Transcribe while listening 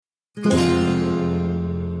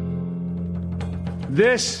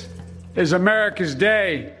This is America's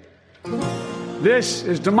day. This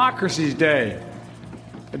is democracy's day.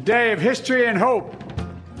 A day of history and hope,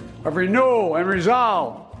 of renewal and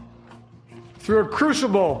resolve. Through a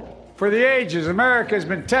crucible for the ages, America has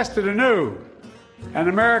been tested anew, and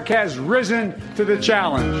America has risen to the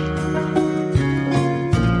challenge.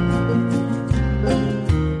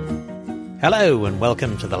 Hello, and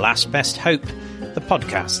welcome to The Last Best Hope, the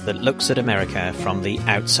podcast that looks at America from the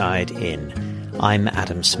outside in. I'm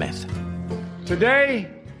Adam Smith.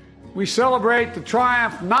 Today, we celebrate the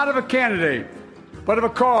triumph not of a candidate, but of a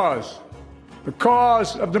cause, the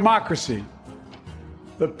cause of democracy.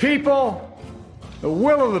 The people, the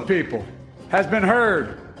will of the people, has been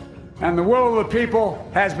heard, and the will of the people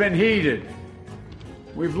has been heeded.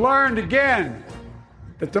 We've learned again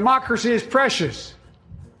that democracy is precious,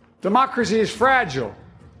 democracy is fragile,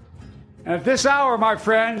 and at this hour, my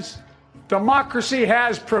friends, democracy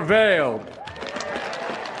has prevailed.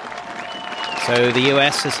 So the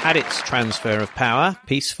US has had its transfer of power,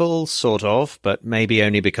 peaceful, sort of, but maybe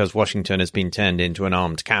only because Washington has been turned into an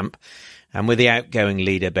armed camp, and with the outgoing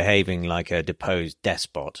leader behaving like a deposed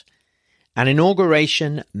despot. An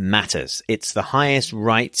inauguration matters. It's the highest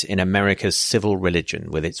rite in America's civil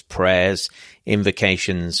religion, with its prayers,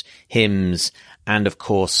 invocations, hymns, and, of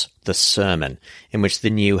course, the sermon, in which the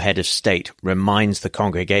new head of state reminds the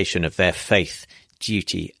congregation of their faith,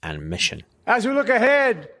 duty, and mission. As we look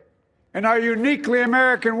ahead in our uniquely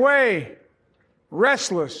American way,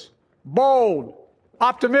 restless, bold,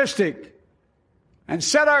 optimistic, and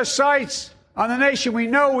set our sights on the nation we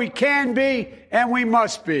know we can be and we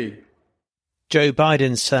must be. Joe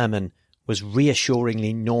Biden's sermon was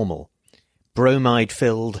reassuringly normal,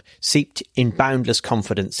 bromide-filled, steeped in boundless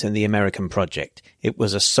confidence in the American project. It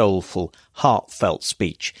was a soulful, heartfelt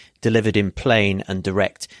speech, delivered in plain and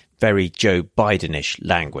direct, very Joe Biden-ish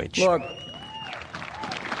language. Look,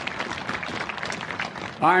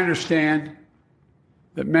 I understand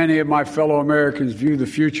that many of my fellow Americans view the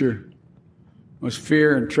future with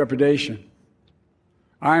fear and trepidation.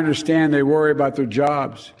 I understand they worry about their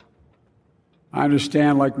jobs. I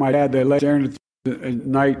understand, like my dad, they lay staring at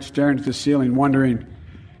night, staring at the ceiling, wondering,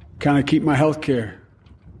 can I keep my health care?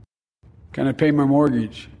 Can I pay my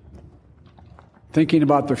mortgage? Thinking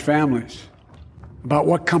about their families, about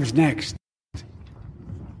what comes next.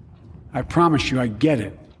 I promise you, I get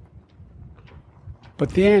it.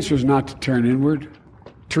 But the answer is not to turn inward,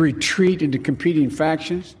 to retreat into competing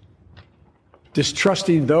factions,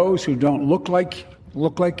 distrusting those who don't look like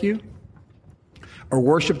you, or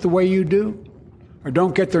worship the way you do, or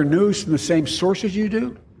don't get their news from the same sources you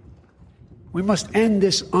do. We must end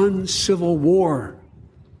this uncivil war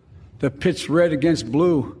that pits red against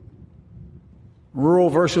blue,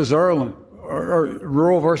 rural versus urban,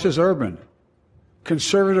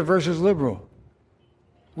 conservative versus liberal.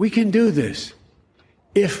 We can do this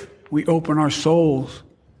if we open our souls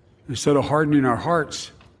instead of hardening our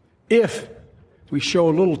hearts, if we show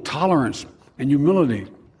a little tolerance and humility,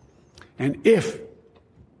 and if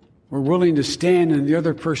we're willing to stand in the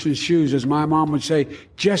other person's shoes, as my mom would say,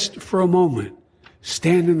 just for a moment,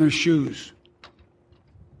 stand in their shoes.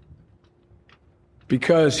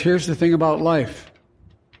 Because here's the thing about life.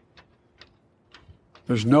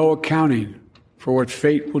 There's no accounting for what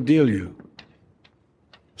fate will deal you.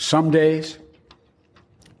 Some days,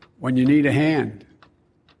 when you need a hand.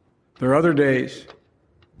 There are other days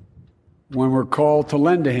when we're called to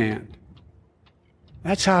lend a hand.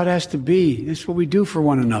 That's how it has to be. That's what we do for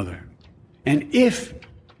one another. And if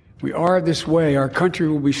we are this way, our country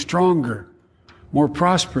will be stronger, more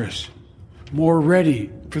prosperous, more ready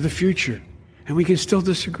for the future. And we can still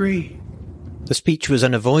disagree. The speech was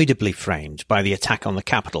unavoidably framed by the attack on the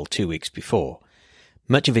Capitol 2 weeks before.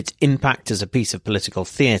 Much of its impact as a piece of political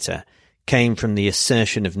theatre came from the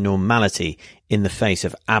assertion of normality in the face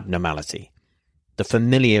of abnormality. The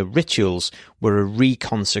familiar rituals were a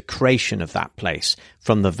reconsecration of that place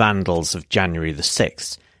from the vandals of January the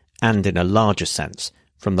 6th, and in a larger sense,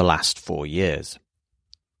 from the last 4 years.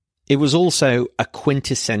 It was also a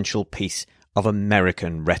quintessential piece of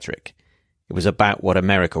American rhetoric. It was about what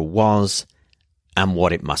America was and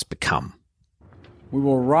what it must become. We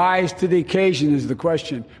will rise to the occasion is the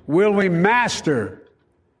question. Will we master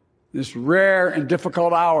this rare and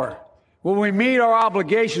difficult hour? Will we meet our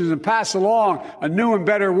obligations and pass along a new and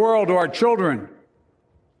better world to our children?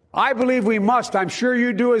 I believe we must. I'm sure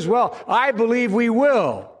you do as well. I believe we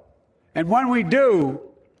will. And when we do,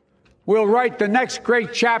 we'll write the next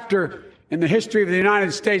great chapter in the history of the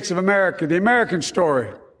United States of America, the American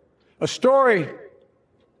story. A story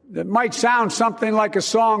that might sound something like a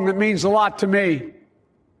song that means a lot to me.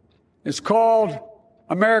 It's called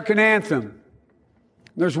American Anthem.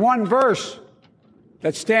 There's one verse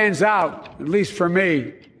that stands out, at least for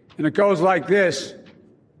me, and it goes like this.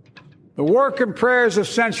 The work and prayers of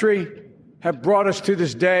century have brought us to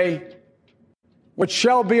this day. What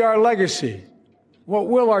shall be our legacy? What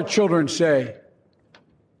will our children say?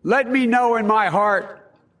 Let me know in my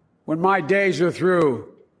heart when my days are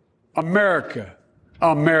through. America,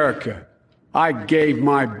 America, I gave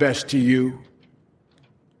my best to you.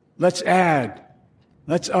 Let's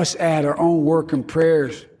us add our own work and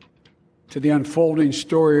prayers to the unfolding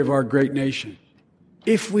story of our great nation.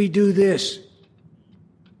 If we do this,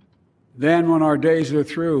 then when our days are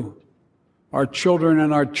through, our children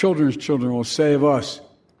and our children's children will say of us,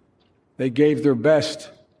 they gave their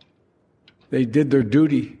best, they did their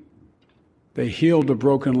duty, they healed a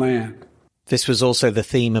broken land. This was also the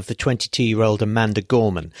theme of the 22-year-old Amanda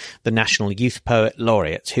Gorman, the National Youth Poet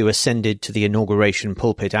Laureate, who ascended to the inauguration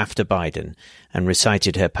pulpit after Biden and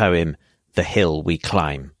recited her poem, The Hill We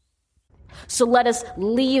Climb. So let us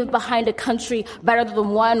leave behind a country better than the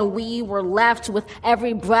one we were left. With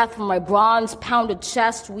every breath from my bronze-pounded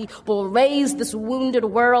chest, we will raise this wounded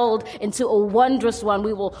world into a wondrous one.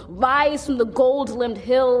 We will rise from the gold-limbed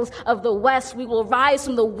hills of the West. We will rise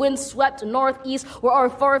from the wind-swept Northeast, where our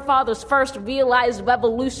forefathers first realized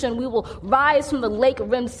revolution. We will rise from the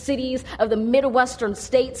lake-rimmed cities of the Midwestern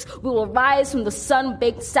states. We will rise from the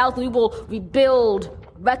sun-baked South. We will rebuild,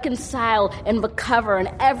 reconcile, and recover in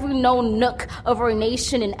every known nook of our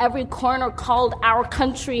nation, in every corner called our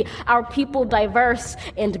country. Our people, diverse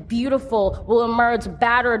and beautiful, will emerge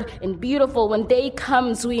battered and beautiful. When day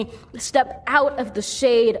comes, we step out of the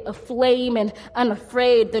shade, aflame and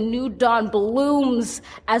unafraid. The new dawn blooms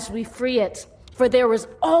as we free it. For there is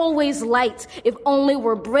always light, if only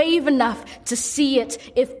we're brave enough to see it,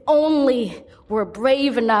 if only we're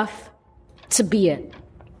brave enough to be it.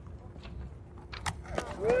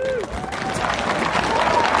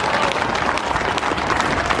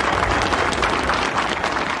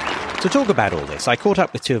 To talk about all this, I caught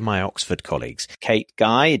up with two of my Oxford colleagues, Kate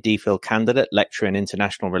Guy, a DPhil candidate, lecturer in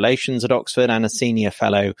international relations at Oxford and a senior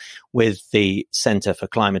fellow with the Centre for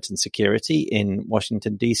Climate and Security in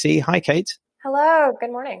Washington, D.C. Hi, Kate. Hello,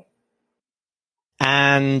 good morning.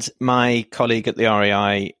 And my colleague at the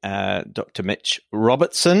REI, Dr. Mitch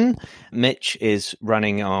Robertson. Mitch is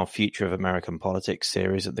running our Future of American Politics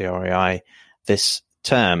series at the REI this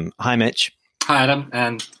term. Hi, Mitch. Hi, Adam,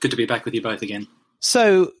 and good to be back with you both again.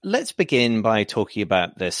 So let's begin by talking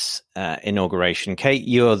about this inauguration. Kate,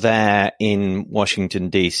 you're there in Washington,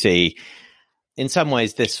 D.C. In some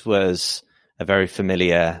ways, this was a very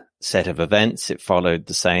familiar set of events. It followed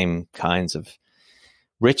the same kinds of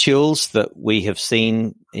rituals that we have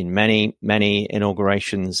seen in many, many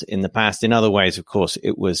inaugurations in the past. In other ways, of course,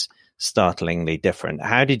 it was startlingly different.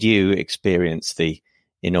 How did you experience the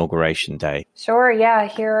inauguration day? Sure, yeah,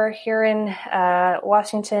 here in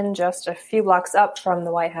Washington, just a few blocks up from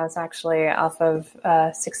the White House, actually, off of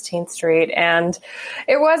 16th Street. And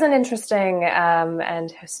it was an interesting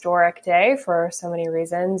and historic day for so many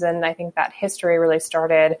reasons. And I think that history really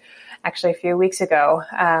started actually a few weeks ago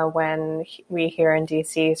when we here in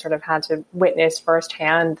DC sort of had to witness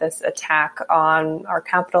firsthand this attack on our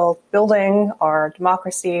Capitol building, our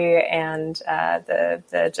democracy, and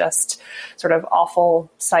the just sort of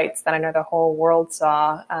awful sights that I know the whole world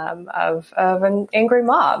saw of an angry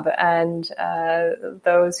mob and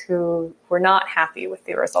those who were not happy with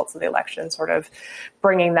the results of the election, sort of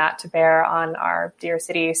bringing that to bear on our dear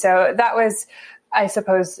city. So that was, I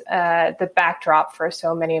suppose, the backdrop for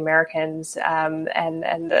so many Americans and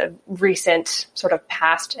the recent sort of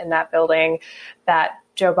past in that building that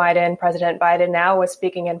Joe Biden, President Biden now, was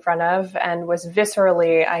speaking in front of and was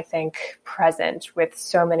viscerally, I think, present with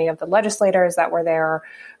so many of the legislators that were there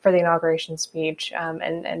for the inauguration speech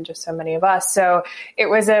and just so many of us. So it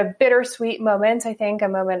was a bittersweet moment, I think, a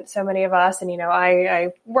moment so many of us, and, you know, I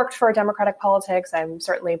worked for Democratic politics. I'm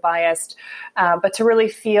certainly biased, but to really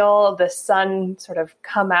feel the sun sort of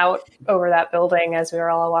come out over that building as we were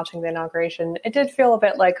all watching the inauguration, it did feel a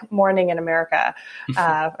bit like morning in America,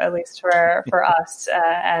 at least for us,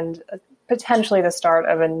 and potentially the start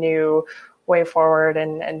of a new way forward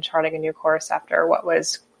and charting a new course after what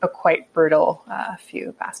was a quite brutal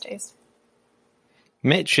few past days.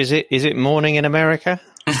 Mitch, is it morning in America?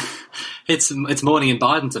 It's morning in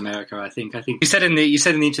Biden's America. I think you said in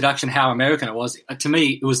the introduction how American it was. To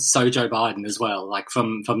me, it was so Joe Biden as well. Like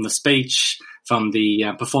from the speech, from the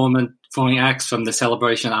performing acts, from the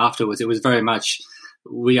celebration afterwards, it was very much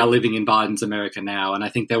we are living in Biden's America now. And I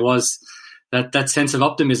think there was that sense of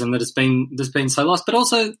optimism that has been so lost. But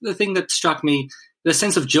also the thing that struck me, the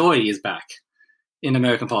sense of joy is back. in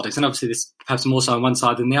American politics, and obviously this perhaps more so on one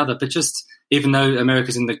side than the other. But just even though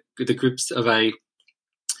America's in the grips of a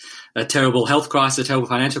terrible health crisis, a terrible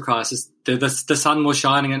financial crisis, the sun was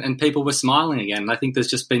shining and people were smiling again. And I think there's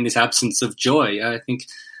just been this absence of joy. I think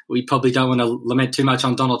we probably don't want to lament too much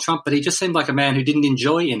on Donald Trump, but he just seemed like a man who didn't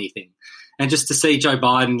enjoy anything. And just to see Joe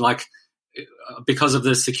Biden, like, because of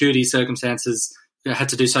the security circumstances, had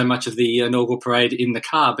to do so much of the inaugural parade in the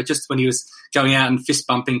car, but just when he was going out and fist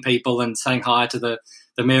bumping people and saying hi to the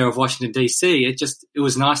mayor of Washington DC, it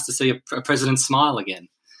was nice to see a president smile again.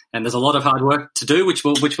 And there's a lot of hard work to do, which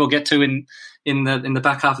we'll get to in the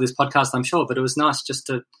back half of this podcast, I'm sure. But it was nice just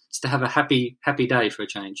to have a happy day for a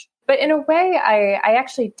change. But in a way, I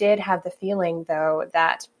actually did have the feeling, though,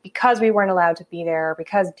 that because we weren't allowed to be there,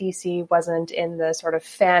 because DC wasn't in the sort of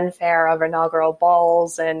fanfare of inaugural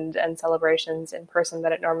balls and celebrations in person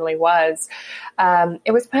that it normally was,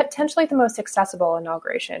 it was potentially the most accessible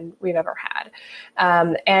inauguration we've ever had.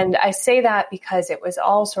 And I say that because it was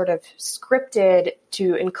all sort of scripted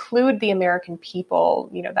to include the American people,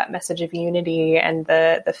 that message of unity and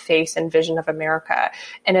the face and vision of America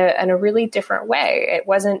in a really different way. It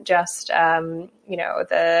wasn't just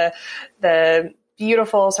the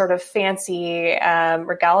beautiful sort of fancy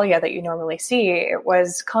regalia that you normally see. It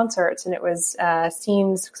was concerts and it was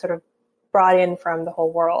scenes sort of brought in from the whole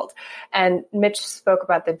world. And Mitch spoke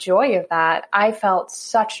about the joy of that. I felt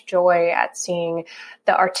such joy at seeing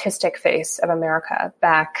the artistic face of America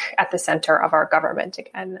back at the center of our government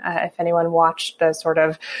again. If anyone watched the sort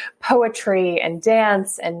of poetry and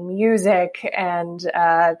dance and music and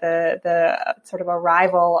the sort of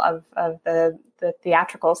arrival of the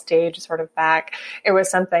theatrical stage sort of back, it was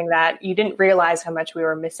something that you didn't realize how much we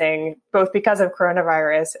were missing, both because of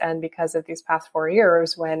coronavirus and because of these past 4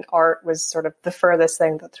 years when art was sort of the furthest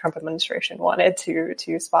thing that the Trump administration wanted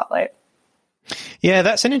to spotlight. Yeah,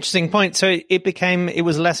 that's an interesting point. So it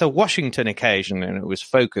was less a Washington occasion and it was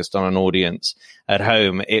focused on an audience at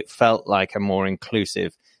home. It felt like a more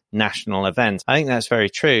inclusive national event. I think that's very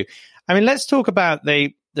true. I mean, let's talk about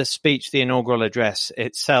the speech, the inaugural address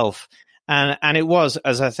itself. And it was,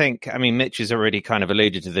 as Mitch has already kind of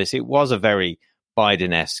alluded to this, it was a very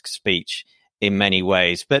Biden-esque speech in many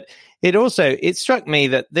ways. But it struck me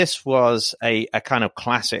that this was a kind of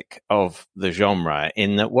classic of the genre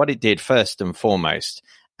in that what it did first and foremost,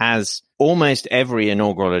 as almost every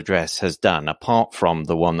inaugural address has done, apart from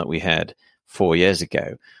the one that we had 4 years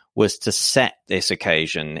ago, was to set this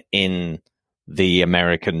occasion in the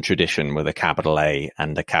American tradition with a capital A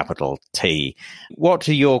and a capital T. What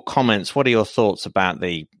are your comments? What are your thoughts about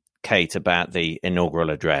the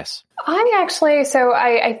inaugural address?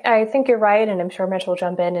 I think you're right, and I'm sure Mitch will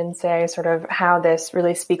jump in and say sort of how this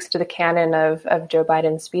really speaks to the canon of Joe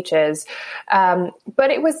Biden's speeches. But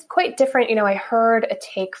it was quite different. I heard a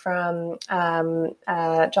take from Jon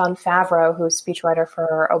Favreau, who's speechwriter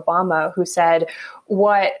for Obama, who said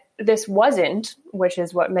what this wasn't, which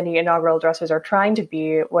is what many inaugural addresses are trying to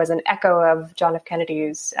be, was an echo of John F.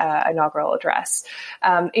 Kennedy's inaugural address.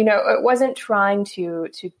 It wasn't trying to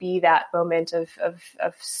be that moment of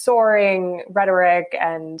soaring rhetoric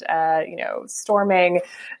and storming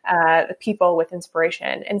the people with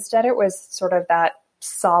inspiration. Instead, it was sort of that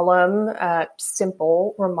solemn,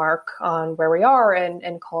 simple remark on where we are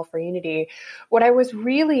and call for unity. What I was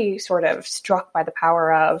really sort of struck by the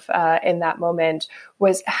power of in that moment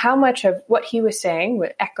was how much of what he was saying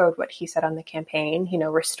echoed what he said on the campaign,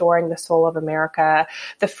 restoring the soul of America,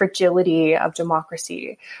 the fragility of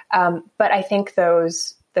democracy. But I think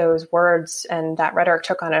those words and that rhetoric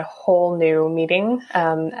took on a whole new meaning,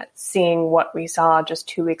 seeing what we saw just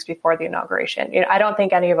 2 weeks before the inauguration. I don't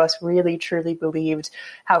think any of us really truly believed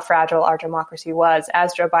how fragile our democracy was,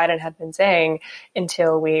 as Joe Biden had been saying,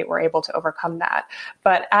 until we were able to overcome that.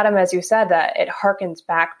 But Adam, as you said, that it harkens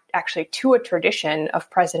back actually to a tradition of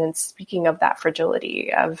presidents speaking of that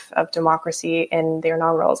fragility of democracy in their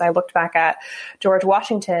inaugurals. I looked back at George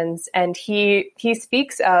Washington's, and he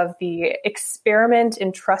speaks of the experiment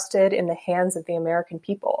entrusted in the hands of the American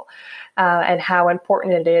people, and how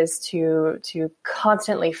important it is to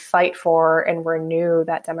constantly fight for and renew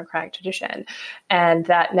that democratic tradition. And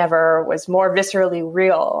that never was more viscerally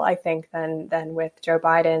real, I think, than with Joe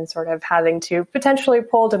Biden sort of having to potentially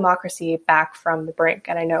pull democracy back from the brink.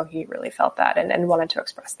 And I know he really felt that and wanted to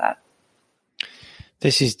express that.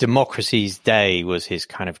 This is democracy's day was his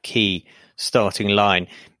kind of key starting line.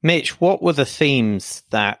 Mitch, what were the themes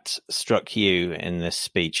that struck you in this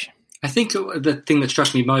speech? I think the thing that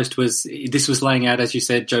struck me most was this was laying out, as you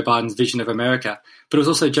said, Joe Biden's vision of America, but it was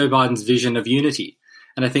also Joe Biden's vision of unity.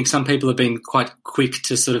 And I think some people have been quite quick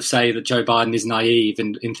to sort of say that Joe Biden is naive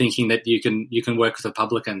in thinking that you can work with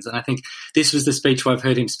Republicans. And I think this was the speech where I've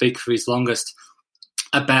heard him speak for his longest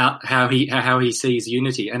about how he sees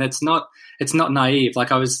unity. And it's not naive.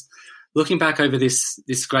 Like, I was looking back over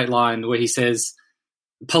this great line where he says,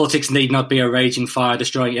 politics need not be a raging fire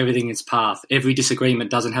destroying everything in its path. Every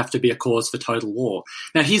disagreement doesn't have to be a cause for total war.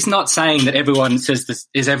 Now, he's not saying that everyone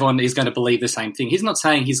is going to believe the same thing. He's not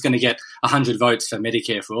saying he's going to get 100 votes for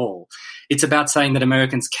Medicare for all. It's about saying that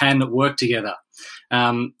Americans can work together.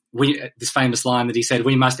 This famous line that he said,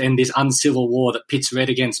 we must end this uncivil war that pits red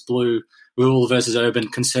against blue, rural versus urban,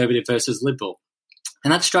 conservative versus liberal.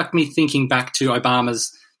 And that struck me thinking back to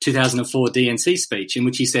Obama's 2004 DNC speech, in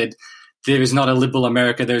which he said, there is not a liberal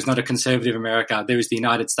America, there is not a conservative America, there is the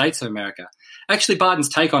United States of America. Actually, Biden's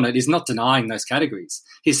take on it is not denying those categories.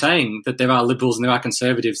 He's saying that there are liberals and there are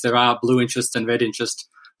conservatives, there are blue interests and red interests,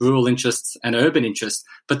 rural interests and urban interests,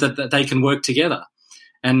 but that they can work together.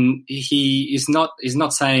 And he is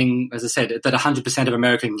not saying, as I said, that 100% of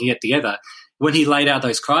America can get together. When he laid out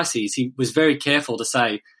those crises, he was very careful to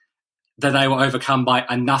say that they were overcome by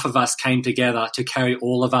enough of us came together to carry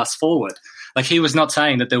all of us forward. Like, he was not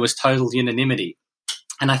saying that there was total unanimity.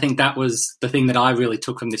 And I think that was the thing that I really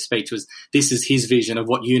took from this speech, was this is his vision of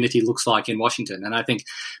what unity looks like in Washington. And I think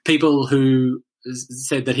people who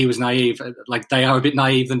said that he was naive, like, they are a bit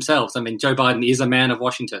naive themselves. I mean, Joe Biden is a man of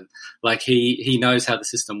Washington. Like, he knows how the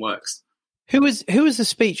system works. Who was the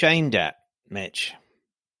speech aimed at, Mitch?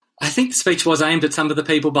 I think the speech was aimed at some of the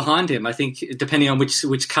people behind him. I think depending on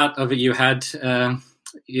which cut of it you had, and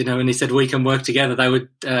he said we can work together, they would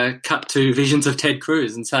cut to visions of Ted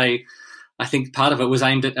Cruz and say, I think part of it was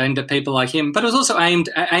aimed at people like him, but it was also aimed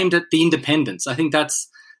at the independents. I think that's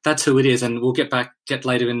who it is, and we'll get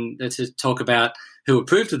later in to talk about who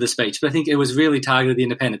approved of the speech. But I think it was really targeted at the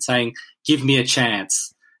independents, saying, "Give me a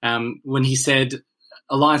chance." When he said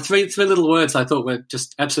a line, three little words, I thought were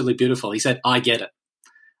just absolutely beautiful. He said, "I get it,"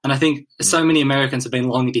 and I think so many Americans have been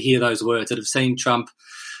longing to hear those words, that have seen Trump,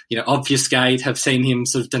 obfuscate, have seen him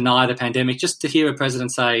sort of deny the pandemic, just to hear a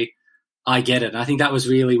president say, I get it. And I think that was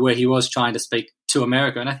really where he was trying to speak to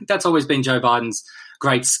America. And I think that's always been Joe Biden's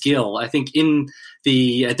great skill. I think in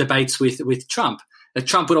the debates with Trump, that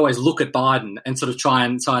Trump would always look at Biden and sort of try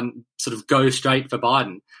and sort of go straight for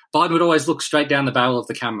Biden. Biden would always look straight down the barrel of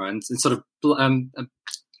the camera and sort of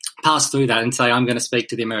pass through that and say, I'm going to speak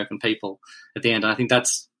to the American people at the end. And I think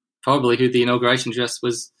that's probably who the inauguration address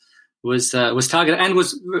was targeted and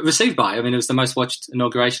was received by. I mean, it was the most watched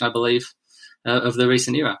inauguration, I believe, of the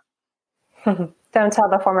recent era. Don't tell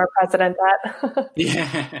the former president that.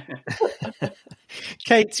 Yeah.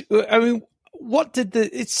 Kate, I mean,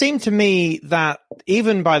 it seemed to me that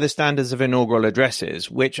even by the standards of inaugural addresses,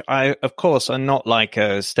 which of course, are not like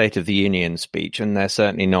a State of the Union speech, and they're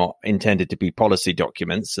certainly not intended to be policy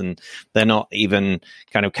documents, and they're not even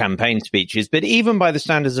kind of campaign speeches, but even by the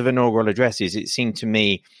standards of inaugural addresses, it seemed to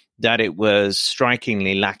me that it was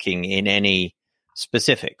strikingly lacking in any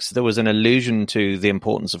specifics. There was an allusion to the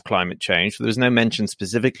importance of climate change. There was no mention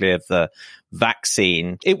specifically of the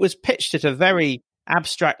vaccine. It was pitched at a very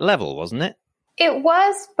abstract level, wasn't it? It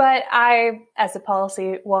was, but I, as a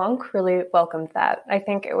policy wonk, really welcomed that. I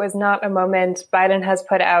think it was not a moment. Biden has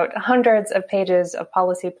put out hundreds of pages of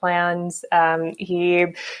policy plans. He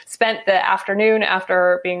spent the afternoon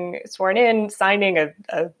after being sworn in signing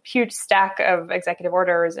a huge stack of executive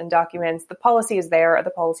orders and documents. The policy is there. The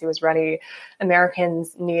policy was ready.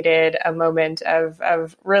 Americans needed a moment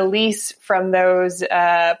of release from those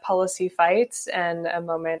policy fights and a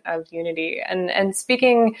moment of unity. And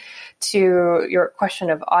speaking to your question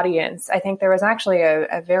of audience, I think there was actually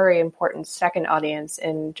a very important second audience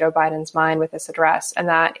in Joe Biden's mind with this address, and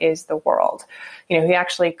that is the world. He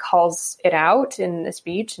actually calls it out in the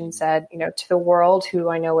speech and said, to the world who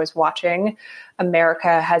I know is watching,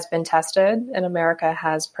 America has been tested and America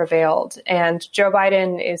has prevailed. And Joe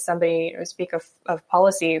Biden is somebody, to speak of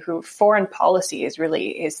policy, who foreign policy is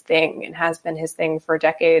really his thing and has been his thing for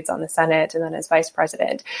decades on the Senate and then as vice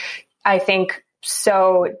president. I think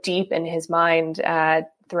so deep in his mind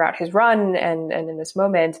throughout his run and in this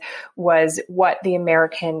moment was what the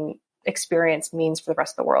American experience means for the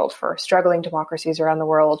rest of the world, for struggling democracies around the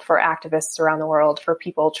world, for activists around the world, for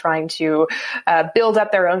people trying to build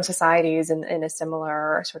up their own societies in a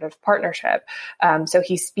similar sort of partnership. So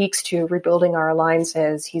he speaks to rebuilding our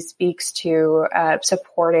alliances. He speaks to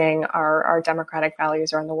supporting our democratic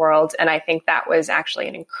values around the world. And I think that was actually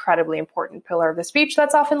an incredibly important pillar of the speech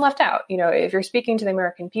that's often left out. If you're speaking to the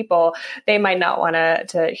American people, they might not want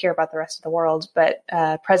to hear about the rest of the world, but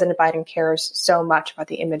President Biden cares so much about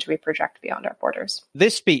the image we present project beyond our borders.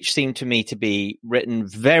 This speech seemed to me to be written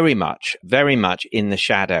very much in the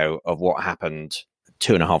shadow of what happened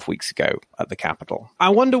 2.5 weeks ago at the Capitol. I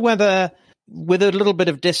wonder whether, with a little bit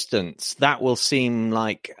of distance, that will seem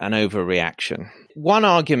like an overreaction. One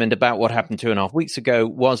argument about what happened 2.5 weeks ago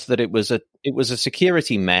was that it was a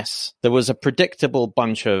security mess. There was a predictable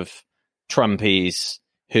bunch of Trumpies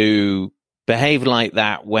who behave like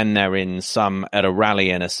that when they're at a rally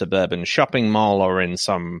in a suburban shopping mall or in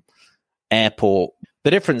some airport.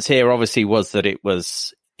 The difference here obviously was that it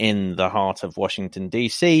was in the heart of Washington,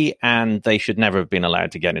 D.C., and they should never have been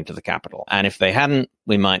allowed to get into the Capitol. And if they hadn't,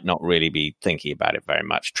 we might not really be thinking about it very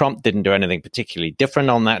much. Trump didn't do anything particularly different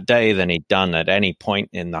on that day than he'd done at any point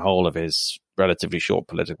in the whole of his relatively short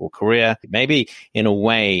political career. Maybe, in a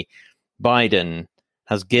way, Biden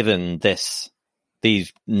has given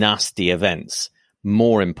these nasty events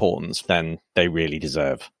more importance than they really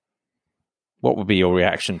deserve. What would be your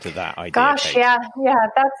reaction to that idea? Gosh, Kate? yeah,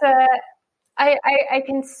 that's I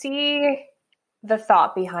can see the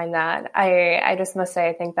thought behind that. I just must say,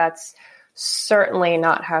 I think that's certainly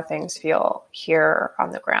not how things feel here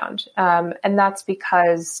on the ground. And that's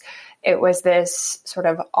because it was this sort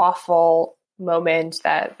of awful moment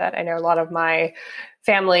that I know a lot of my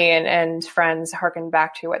family and friends harken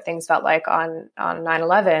back to what things felt like on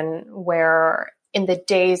 9/11, where in the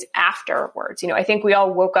days afterwards, I think we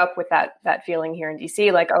all woke up with that feeling here in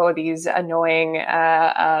DC, like, oh, these annoying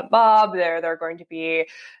mob, they're going to be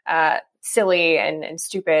silly and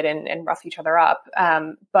stupid and rough each other up.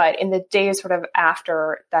 But in the days sort of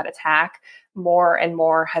after that attack, more and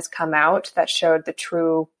more has come out that showed the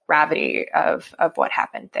true gravity of what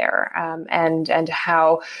happened there, and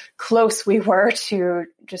how close we were to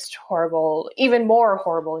just horrible, even more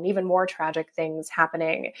horrible and even more tragic things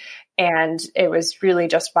happening. And it was really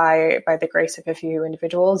just by the grace of a few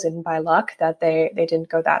individuals and by luck that they didn't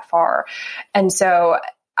go that far. And so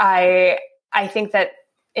I think that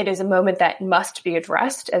it is a moment that must be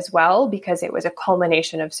addressed as well, because it was a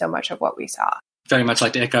culmination of so much of what we saw. Very much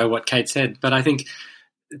like to echo what Kate said, but I think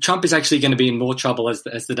Trump is actually going to be in more trouble as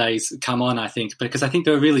the days come on, I think, because I think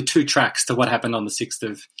there are really two tracks to what happened on the 6th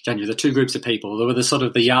of January. The two groups of people. There were the sort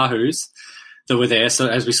of the yahoos that were there. So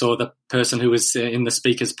as we saw, the person who was in the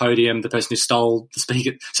speaker's podium, the person who stole the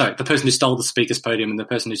speaker's podium, and the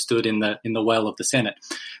person who stood in the well of the Senate.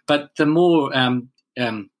 But the more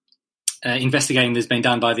investigating that's been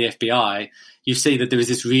done by the FBI, you see that there is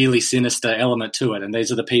this really sinister element to it. And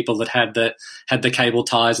these are the people that had the cable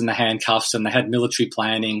ties and the handcuffs, and they had military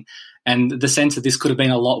planning, and the sense that this could have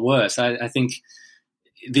been a lot worse. I think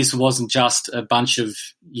this wasn't just a bunch of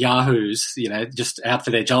yahoos, just out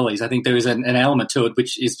for their jollies. I think there is an element to it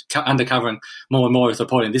which is undercovering more and more with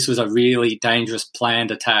reporting. This was a really dangerous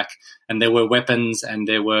planned attack, and there were weapons and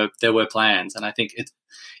there were plans. And I think it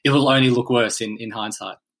will only look worse in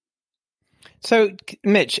hindsight. So,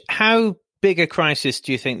 Mitch, how big a crisis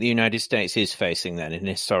do you think the United States is facing then in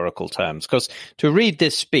historical terms? Because to read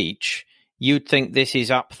this speech, you'd think this is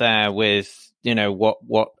up there with,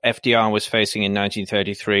 what FDR was facing in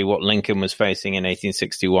 1933, what Lincoln was facing in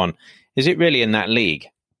 1861. Is it really in that league?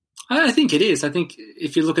 I think it is. I think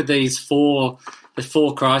if you look at the four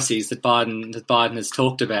crises that Biden has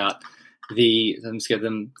talked about, the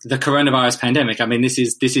coronavirus pandemic. I mean, this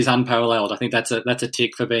is unparalleled. I think that's a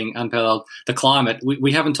tick for being unparalleled. The climate,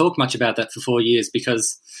 we haven't talked much about that for 4 years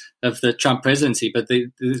because of the Trump presidency, but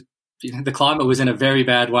the climate was in a very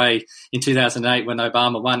bad way in 2008 when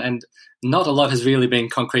Obama won, and not a lot has really been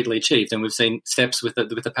concretely achieved. And we've seen steps with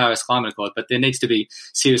the Paris Climate Accord, but there needs to be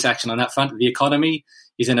serious action on that front. The economy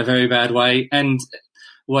is in a very bad way, and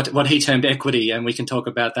what he termed equity, and we can talk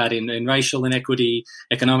about that in racial inequity,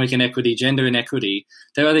 economic inequity, gender inequity.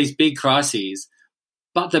 There are these big crises.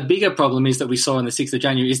 But the bigger problem is that we saw on the 6th of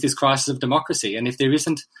January is this crisis of democracy. And if there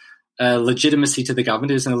isn't a legitimacy to the government,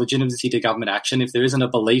 there isn't a legitimacy to government action, if there isn't a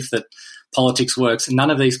belief that politics works,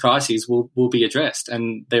 none of these crises will be addressed,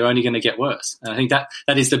 and they're only going to get worse. And I think that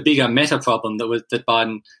is the bigger meta problem that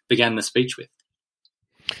Biden began the speech with.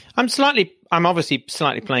 I'm obviously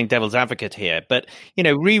slightly playing devil's advocate here, but,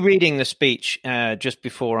 rereading the speech just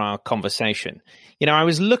before our conversation, I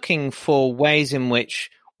was looking for ways in which,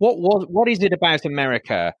 what is it about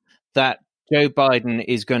America that Joe Biden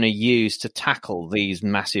is going to use to tackle these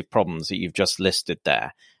massive problems that you've just listed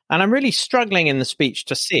there? And I'm really struggling in the speech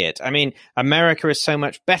to see it. I mean, America is so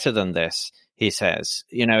much better than this, he says.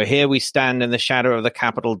 Here we stand in the shadow of the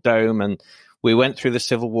Capitol dome, and we went through the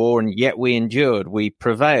Civil War, and yet we endured. We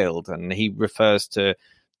prevailed. And he refers to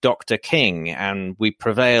Dr. King, and we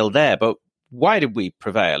prevailed there. But why did we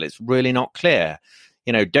prevail? It's really not clear.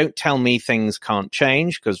 Don't tell me things can't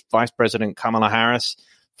change, because Vice President Kamala Harris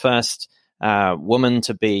first woman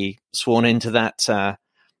to be sworn into that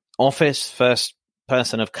office, first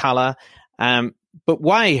person of color. But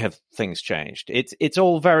why have things changed? It's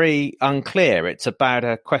all very unclear. It's about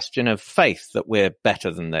a question of faith that we're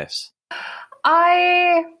better than this.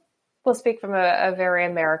 I will speak from a very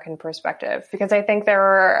American perspective, because I think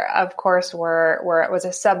there, of course, where it was a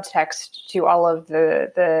subtext to all of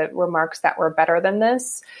the remarks that were better than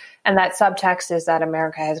this. And that subtext is that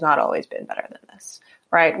America has not always been better than this,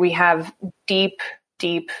 right? We have deep,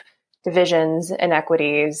 deep divisions,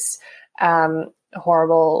 inequities,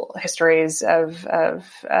 horrible histories of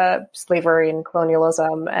slavery and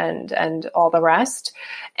colonialism and all the rest.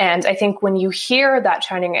 And I think when you hear that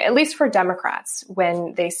shining, at least for Democrats,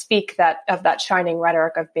 when they speak of that shining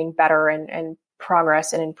rhetoric of being better and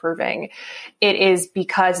progress and improving, it is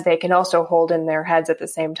because they can also hold in their heads at the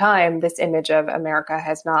same time this image of America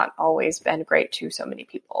has not always been great to so many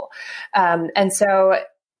people. And so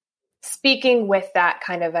speaking with that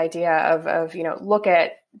kind of idea of look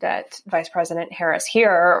at that Vice President Harris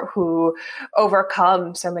here, who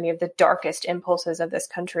overcome so many of the darkest impulses of this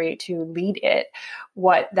country to lead it,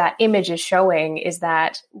 what that image is showing is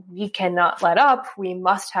that we cannot let up. We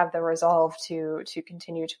must have the resolve to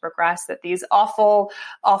continue to progress, that these awful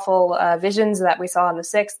visions that we saw on the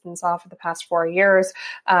 6th and saw for the past 4 years,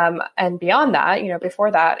 and beyond that, before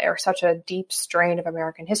that, are such a deep strain of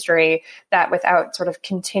American history that without sort of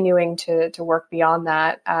continuing to work beyond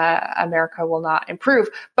that, America will not improve.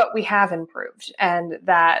 But we have improved, and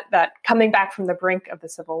that coming back from the brink of the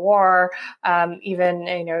Civil War,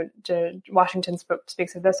 even Washington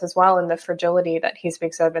speaks of this as well, and the fragility that he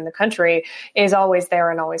speaks of in the country is always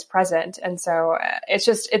there and always present. And so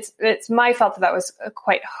it's my felt that was a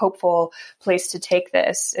quite hopeful place to take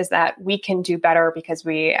this, is that we can do better because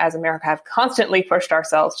we, as America, have constantly pushed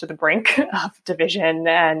ourselves to the brink of division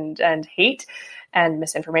and hate and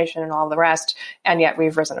misinformation and all the rest, and yet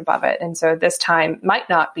we've risen above it. And so this time might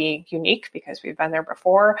not be unique because we've been there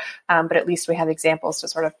before, but at least we have examples to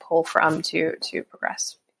sort of pull from to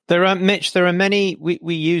progress. There are many,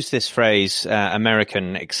 we use this phrase,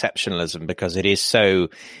 American exceptionalism, because it is so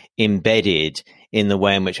embedded in the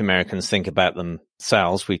way in which Americans think about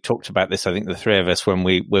themselves. We talked about this, I think, the three of us when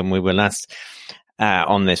we were last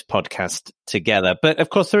on this podcast together. But of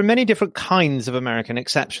course, there are many different kinds of American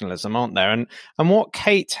exceptionalism, aren't there? And what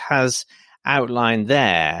Kate has outlined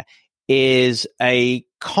there is a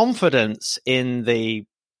confidence in the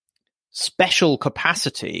special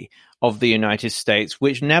capacity of the United States,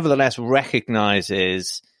 which nevertheless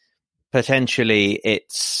recognizes potentially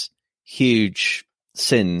its huge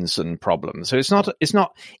sins and problems. So it's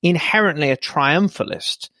not inherently a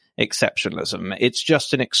triumphalist exceptionalism. It's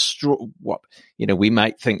just what we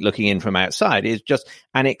might think, looking in from outside, is just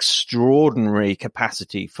an extraordinary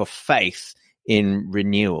capacity for faith in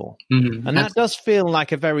renewal. Mm-hmm. And that does feel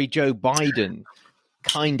like a very Joe Biden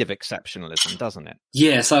kind of exceptionalism, doesn't it?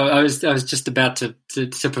 Yeah, so I was just about to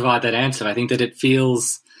provide that answer. I think that it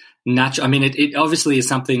feels natural. I mean, it obviously is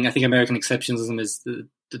something. I think American exceptionalism is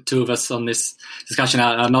the two of us on this discussion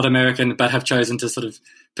are not American, but have chosen to sort of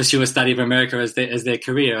pursue a study of America as their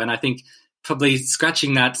career. And I think probably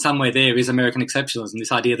scratching that somewhere there is American exceptionalism,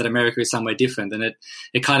 this idea that America is somewhere different. And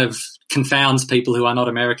it kind of confounds people who are not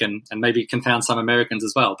American, and maybe confounds some Americans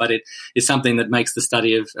as well. But it is something that makes the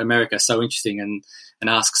study of America so interesting and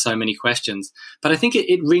asks so many questions. But I think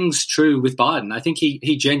it rings true with Biden. I think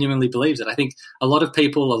he genuinely believes it. I think a lot of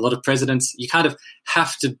people, a lot of presidents, you kind of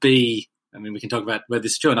have to be, I mean, we can talk about whether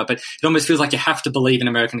this is true or not, but it almost feels like you have to believe in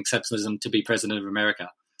American exceptionalism to be president of America.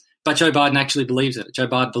 But Joe Biden actually believes it. Joe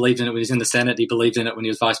Biden believed in it when he was in the Senate. He believed in it when he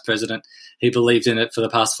was vice president. He believed in it for the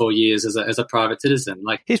past 4 years as a private citizen.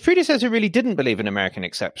 Like, his predecessor really didn't believe in American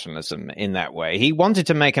exceptionalism in that way. He wanted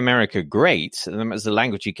to make America great, and that was the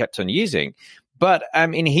language he kept on using. But I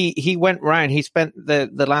mean, he went round. He spent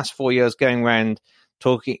the last 4 years going around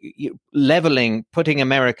talking, leveling, putting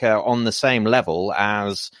America on the same level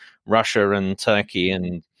as Russia and Turkey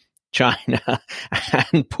and China,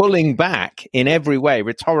 and pulling back in every way,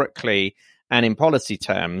 rhetorically and in policy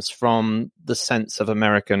terms, from the sense of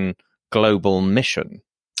American global mission.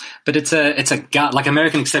 But it's a gut, like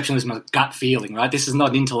American exceptionalism, a gut feeling, right? This is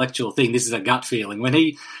not an intellectual thing. This is a gut feeling.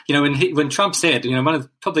 When Trump said,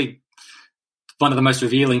 probably one of the most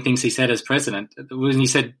revealing things he said as president, when he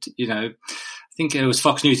said, I think it was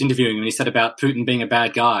Fox News interviewing him, and he said about Putin being a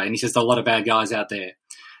bad guy, and he says there are a lot of bad guys out there.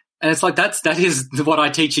 And it's like, that is what I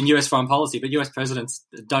teach in US foreign policy, but US presidents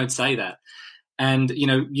don't say that. And,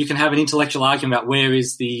 you can have an intellectual argument about where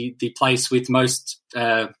is the place with most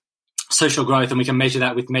social growth, and we can measure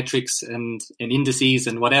that with metrics and indices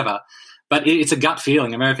and whatever. But it's a gut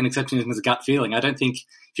feeling. American exceptionalism is a gut feeling. I don't think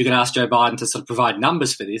if you could ask Joe Biden to sort of provide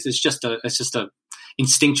numbers for this, it's just a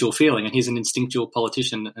instinctual feeling, and he's an instinctual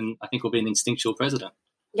politician, and I think will be an instinctual president.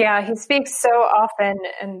 Yeah, he speaks so often,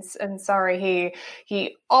 and sorry,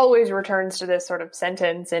 he always returns to this sort of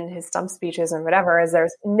sentence in his stump speeches and whatever, as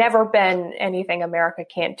there's never been anything America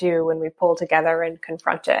can't do when we pull together and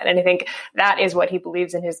confront it. And I think that is what he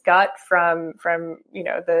believes in his gut from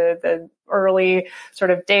the early sort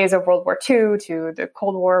of days of World War II to the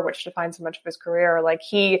Cold War, which defines so much of his career. Like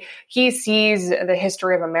he sees the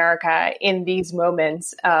history of America in these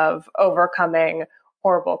moments of overcoming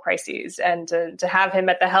horrible crises, and to have him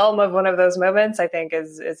at the helm of one of those moments, I think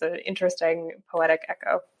is an interesting poetic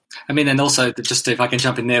echo. I mean, and also just if I can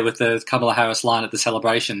jump in there with the Kamala Harris line at the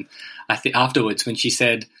celebration, I think afterwards when she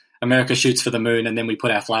said, "America shoots for the moon and then we put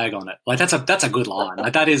our flag on it," like that's a good line.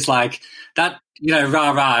 Like that is like that, rah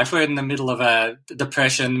rah. If we're in the middle of a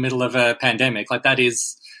depression, middle of a pandemic, like that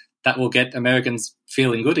will get Americans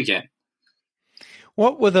feeling good again.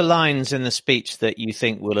 What were the lines in the speech that you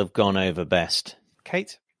think will have gone over best,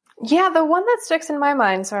 Kate? Yeah, the one that sticks in my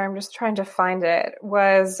mind, sorry, I'm just trying to find it,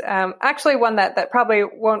 was actually one that probably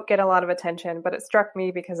won't get a lot of attention, but it struck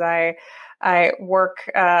me because I work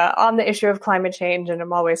on the issue of climate change, and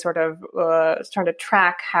I'm always sort of trying to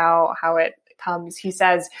track how it comes. He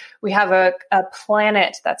says, we have a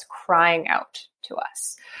planet that's crying out to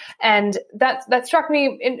us. And that struck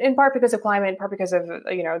me in part because of climate, in part because of,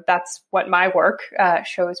 that's what my work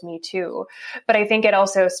shows me too. But I think it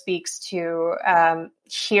also speaks to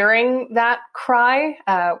hearing that cry,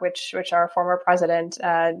 which our former president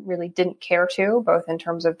really didn't care to, both in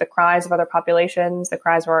terms of the cries of other populations, the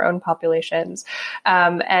cries of our own populations,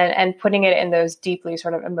 and putting it in those deeply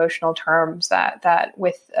sort of emotional terms that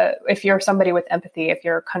with if you're somebody with empathy, if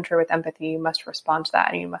you're a country with empathy, you must respond to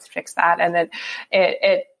that and you must fix that. And then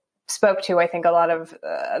it spoke to, I think, a lot of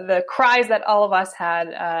the cries that all of us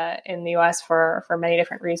had in the U.S. for many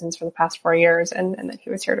different reasons for the past 4 years, and that he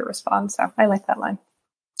was here to respond. So I like that line.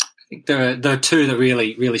 I think there are two that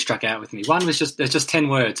really, really struck out with me. One was there's just 10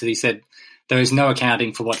 words that he said, "There is no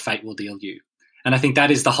accounting for what fate will deal you." And I think that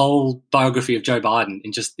is the whole biography of Joe Biden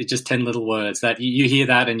in just 10 little words, that you hear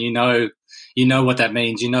that and you know what that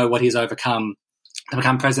means. You know what he's overcome to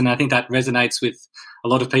become president. I think that resonates with a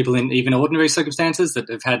lot of people in even ordinary circumstances that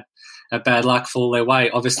have had bad luck fall their way.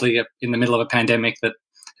 Obviously, in the middle of a pandemic that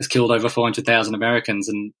has killed over 400,000 Americans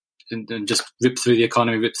and just ripped through the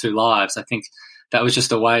economy, ripped through lives. I think that was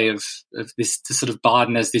just a way of this sort of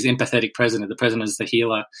Biden as this empathetic president, the president as the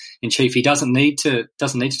healer in chief. He doesn't need to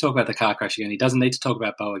talk about the car crash again. He doesn't need to talk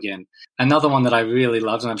about Beau again. Another one that I really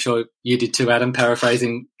loved, and I'm sure you did too, Adam,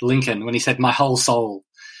 paraphrasing Lincoln, when he said, "My whole soul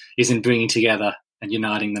is in bringing together and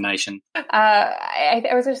uniting the nation."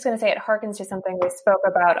 I was just going to say it harkens to something we spoke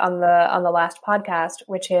about on the last podcast,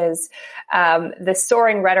 which is the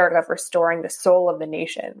soaring rhetoric of restoring the soul of the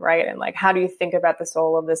nation, right? And like, how do you think about the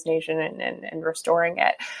soul of this nation and restoring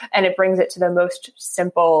it? And it brings it to the most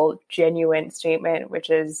simple, genuine statement,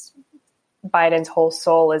 which is Biden's whole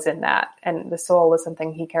soul is in that. And the soul is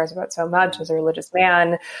something he cares about so much as a religious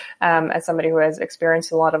man, as somebody who has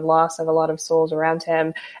experienced a lot of loss of a lot of souls around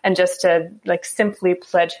him. And just to like simply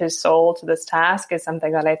pledge his soul to this task is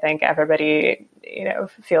something that I think everybody,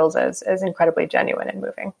 feels as incredibly genuine and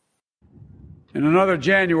moving. In another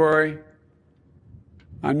January,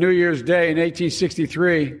 on New Year's Day in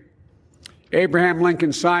 1863, Abraham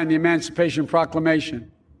Lincoln signed the Emancipation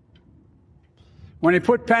Proclamation. When he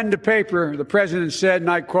put pen to paper, the president said,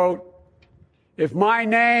 and I quote, "If my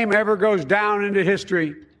name ever goes down into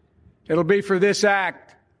history, it'll be for this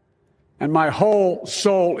act, and my whole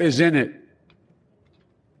soul is in it."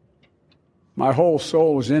 My whole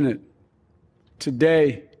soul is in it.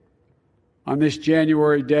 Today, on this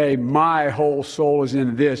January day, my whole soul is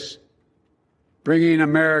in this, bringing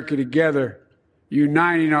America together,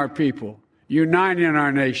 uniting our people, uniting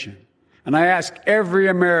our nation. And I ask every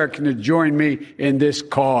American to join me in this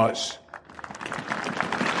cause.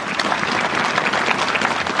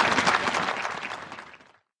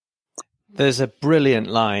 There's a brilliant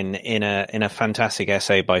line in a fantastic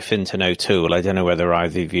essay by Fintan O'Toole. I don't know whether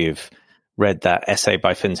either of you have read that essay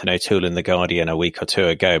by Fintan O'Toole in The Guardian a week or two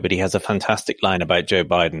ago, but he has a fantastic line about Joe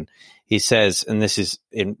Biden. He says, and this is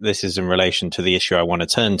in relation to the issue I want to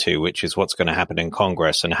turn to, which is what's going to happen in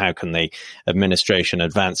Congress and how can the administration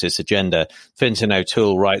advance its agenda. Fintan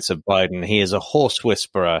O'Toole writes of Biden, he is a horse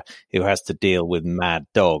whisperer who has to deal with mad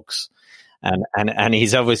dogs. And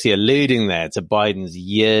he's obviously alluding there to Biden's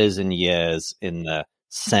years and years in the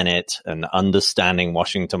Senate and understanding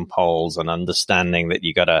Washington polls and understanding that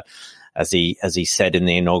you got to as he said in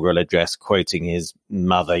the inaugural address, quoting his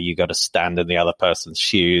mother, you got to stand in the other person's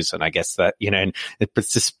shoes. And I guess that,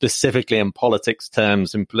 specifically in politics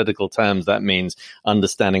terms, in political terms, that means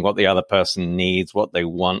understanding what the other person needs, what they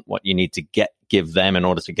want, what you need to give them in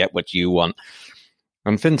order to get what you want.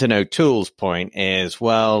 And Fintan O'Toole's point is,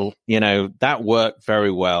 well, that worked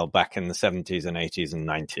very well back in the 70s and 80s and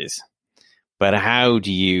 90s. But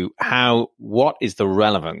what is the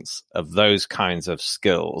relevance of those kinds of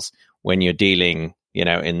skills when you're dealing,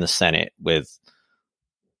 in the Senate with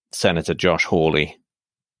Senator Josh Hawley?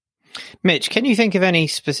 Mitch, can you think of any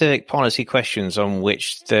specific policy questions on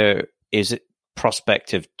which there is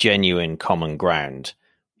prospect of genuine common ground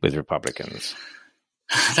with Republicans?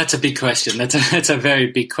 That's a big question. That's a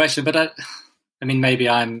very big question. But maybe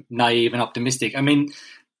I'm naive and optimistic.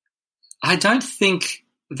 I don't think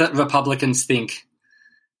that Republicans think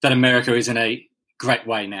that America is in a great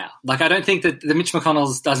way now. I don't think that the Mitch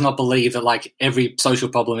McConnell does not believe that every social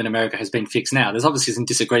problem in America has been fixed now. There's obviously some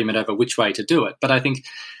disagreement over which way to do it. But I think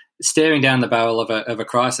staring down the barrel of a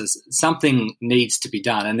crisis, something needs to be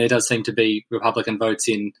done. And there does seem to be Republican votes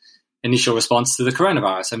in initial response to the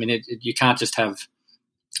coronavirus. You can't just have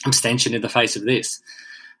abstention in the face of this.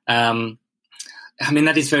 That's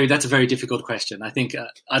a very difficult question. I think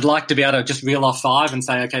I'd like to be able to just reel off five and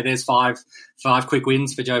say, okay, there's five quick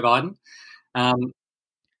wins for Joe Biden.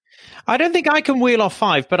 I don't think I can wheel off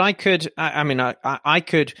five, but I could. I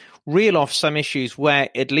could reel off some issues where,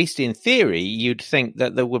 at least in theory, you'd think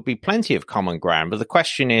that there would be plenty of common ground. But the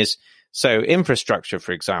question is, so infrastructure,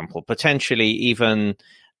 for example, potentially even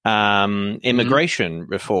immigration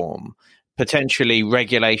reform. Potentially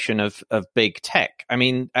regulation of big tech.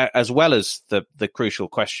 As well as the crucial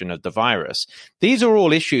question of the virus. These are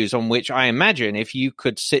all issues on which I imagine if you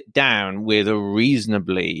could sit down with a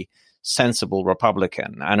reasonably sensible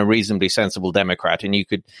Republican and a reasonably sensible Democrat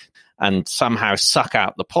and somehow suck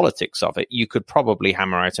out the politics of it, you could probably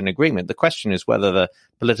hammer out an agreement. The question is whether the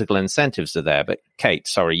political incentives are there. But Kate,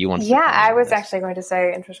 sorry, you wanted to... Yeah, I was actually going to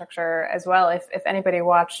say infrastructure as well. If anybody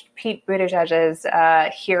watched Pete Buttigieg's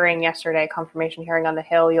hearing yesterday, confirmation hearing on the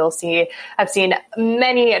Hill, I've seen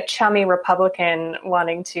many a chummy Republican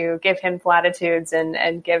wanting to give him platitudes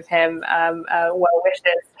and give him well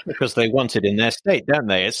wishes. Because they want it in their state, don't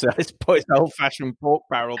they? It's old-fashioned pork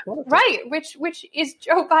barrel politics. Right, which is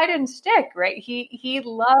Joe Biden's shtick, right? He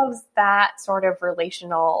loves that sort of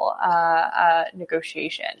relational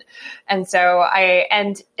negotiation. And so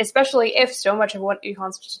and especially if so much of what he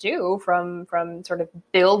wants to do from sort of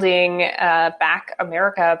building back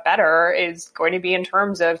America better is going to be in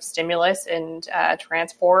terms of stimulus and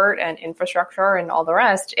transport and infrastructure and all the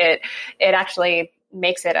rest, it actually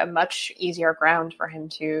makes it a much easier ground for him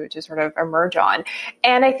to sort of emerge on.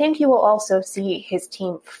 And I think you will also see his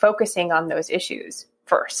team focusing on those issues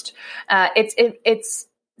first. It's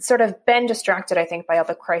sort of been distracted, I think, by all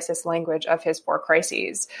the crisis language of his four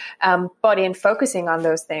crises. But in focusing on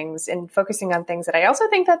those things and focusing on things that I also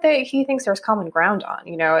think that he thinks there's common ground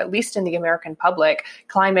on, at least in the American public,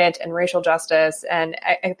 climate and racial justice and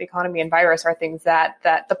the economy and virus are things that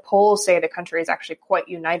the polls say the country is actually quite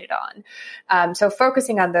united on. So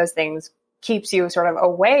focusing on those things keeps you sort of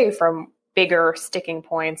away from bigger sticking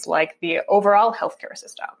points like the overall healthcare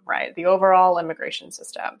system, right? The overall immigration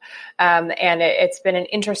system. And it's been an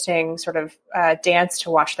interesting sort of dance to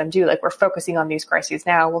watch them do. We're focusing on these crises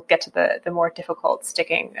now. We'll get to the more difficult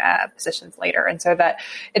sticking positions later. And so that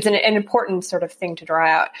it's an important sort of thing to draw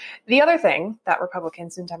out. The other thing that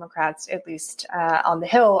Republicans and Democrats, at least on the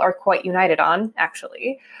Hill, are quite united on,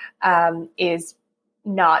 actually, is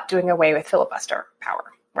not doing away with filibuster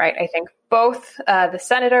power, right? I think both the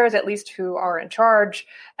senators, at least who are in charge,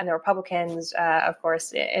 and the Republicans, of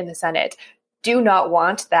course, in the Senate, do not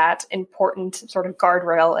want that important sort of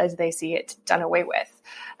guardrail as they see it done away with.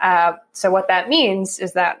 So what that means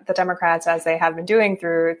is that the Democrats, as they have been doing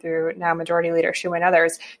through now Majority Leader Schumer and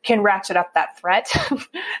others, can ratchet up that threat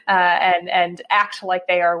and act like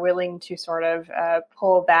they are willing to sort of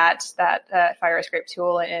pull that fire escape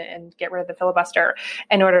tool and get rid of the filibuster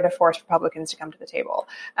in order to force Republicans to come to the table,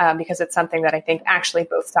 because it's something that I think actually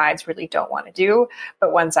both sides really don't want to do,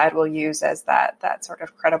 but one side will use as that sort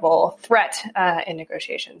of credible threat in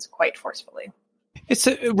negotiations quite forcefully. It's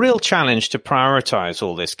a real challenge to prioritize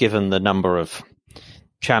all this, given the number of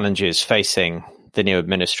challenges facing the new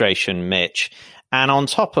administration, Mitch. And on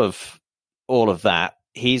top of all of that,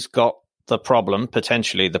 he's got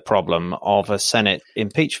potentially the problem of a Senate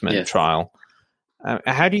impeachment trial.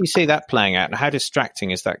 How do you see that playing out, and how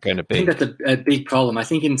distracting is that going to be? I think that's a big problem. I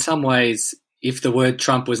think in some ways, if the word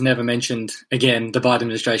Trump was never mentioned again, the Biden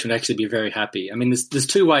administration would actually be very happy. I mean, there's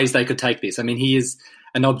two ways they could take this. I mean, he is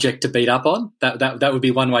an object to beat up on. That would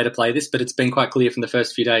be one way to play this, but it's been quite clear from the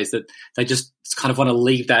first few days that they just kind of want to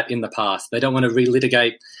leave that in the past. They don't want to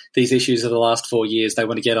relitigate these issues of the last 4 years. They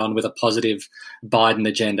want to get on with a positive Biden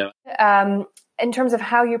agenda. In terms of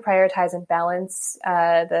how you prioritize and balance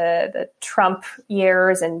the Trump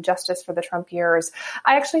years and justice for the Trump years,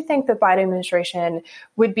 I actually think the Biden administration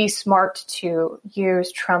would be smart to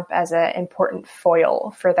use Trump as an important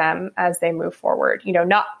foil for them as they move forward. You know,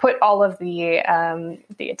 not put all of the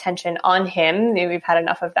attention on him. We've had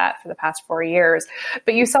enough of that for the past 4 years.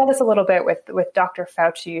 But you saw this a little bit with Dr.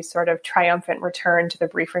 Fauci's sort of triumphant return to the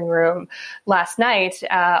briefing room last night,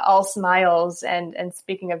 all smiles and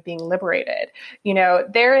speaking of being liberated. You know,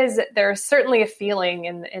 there's certainly a feeling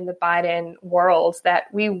in the Biden world that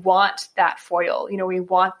we want that foil. You know, we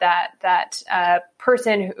want that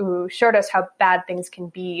person who showed us how bad things can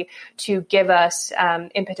be to give us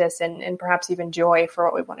impetus and perhaps even joy for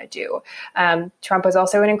what we want to do. Trump was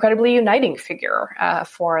also an incredibly uniting figure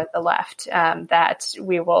for the left that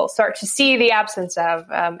we will start to see the absence of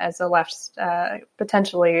as the left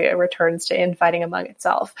potentially returns to infighting among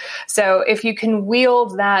itself. So if you can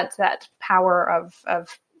wield that power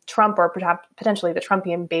of Trump or potentially the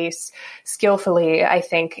Trumpian base skillfully, I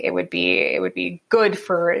think it would be good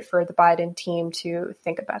for the Biden team to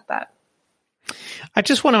think about that. I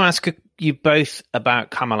just want to ask you both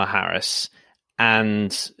about Kamala Harris.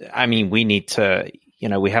 And I mean, we need to,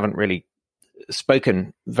 we haven't really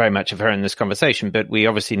spoken very much of her in this conversation, but we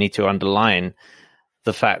obviously need to underline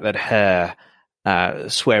the fact that her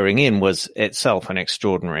swearing in was itself an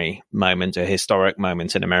extraordinary moment, a historic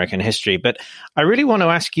moment in American history. But I really want to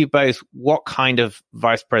ask you both what kind of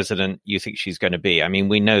vice president you think she's going to be. I mean,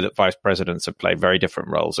 we know that vice presidents have played very different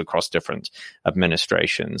roles across different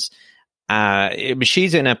administrations.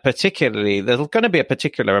 She's in there's going to be a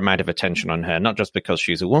particular amount of attention on her, not just because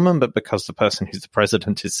she's a woman, but because the person who's the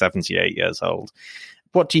president is 78 years old.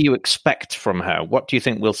 What do you expect from her? What do you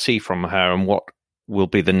think we'll see from her, and what will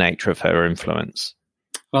be the nature of her influence?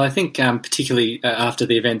 Well, I think particularly after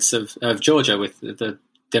the events of Georgia, with the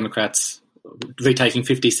Democrats retaking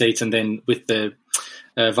 50 seats and then with the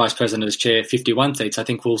vice president as chair, 51 seats, I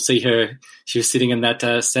think we'll see her. She was sitting in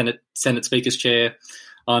that Senate Speaker's chair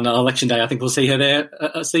on election day. I think we'll see her there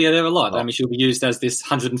a lot. I mean, she'll be used as this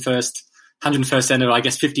 101st senator, I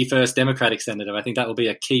guess 51st Democratic senator. I think that will be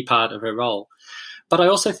a key part of her role. But I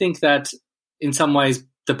also think that in some ways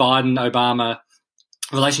the Biden-Obama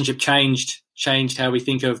relationship changed how we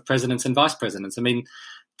think of presidents and vice presidents. I mean,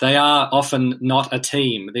 they are often not a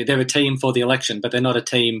team. They're a team for the election, but they're not a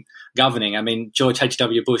team governing. I mean, George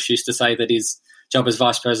H.W. Bush used to say that his job as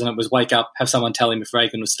vice president was wake up, have someone tell him if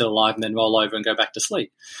Reagan was still alive, and then roll over and go back to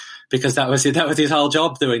sleep, because that was his whole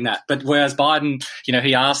job doing that. But whereas Biden,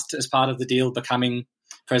 he asked as part of the deal becoming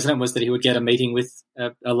president was that he would get a meeting with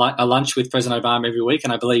a lunch with President Obama every week,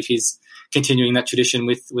 and I believe he's continuing that tradition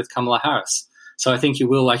with Kamala Harris. So I think you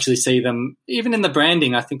will actually see them, even in the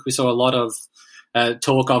branding. I think we saw a lot of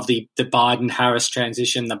talk of the Biden-Harris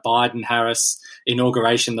transition, the Biden-Harris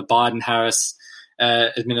inauguration, the Biden-Harris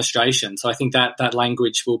administration. So I think that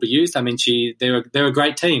language will be used. I mean, they're a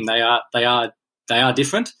great team. They are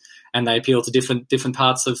different, and they appeal to different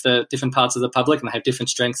parts of the public, and they have different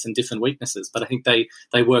strengths and different weaknesses. But I think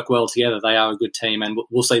they work well together. They are a good team, and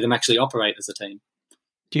we'll see them actually operate as a team.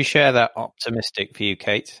 Do you share that optimistic view,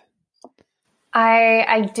 Kate?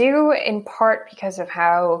 I do, in part because of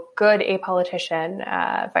how good a politician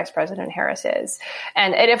Vice President Harris is.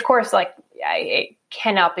 And it, of course, it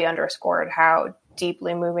cannot be underscored how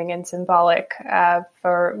deeply moving and symbolic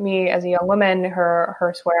for me as a young woman,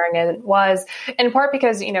 her swearing in was, in part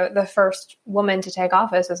because, the first woman to take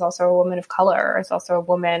office is also a woman of color. It's also a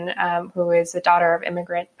woman who is the daughter of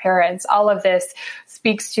immigrant parents. All of this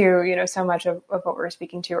speaks to, so much of what we were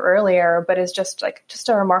speaking to earlier, but is just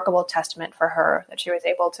a remarkable testament for her that she was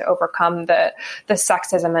able to overcome the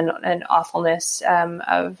sexism and awfulness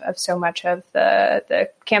of so much of the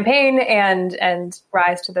campaign and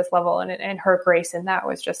rise to this level. And her grace in that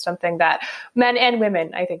was just something that men and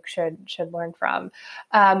women, I think, should learn from.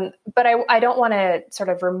 But I don't want to sort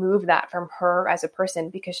of remove that from her as a person,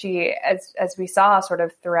 because she, as we saw sort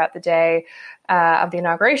of throughout the day of the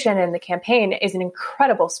inauguration and the campaign, is an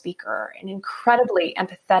incredible speaker, an incredibly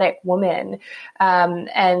empathetic woman,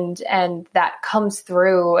 and that comes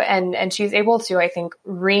through. And she's able to, I think,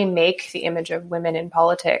 remake the image of women in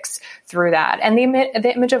politics through that, and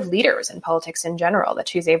the image of leaders in politics in general, that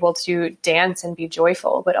she's able to dance and be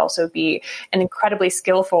joyful, but also be an incredibly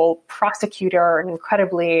skillful prosecutor, an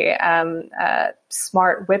incredibly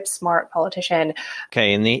whip smart politician.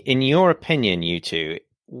 Okay, in your opinion, you two,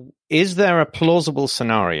 is there a plausible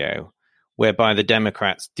scenario whereby the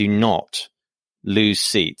Democrats do not lose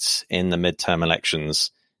seats in the midterm elections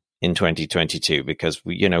in 2022? Because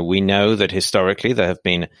we know that historically there have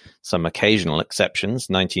been some occasional exceptions.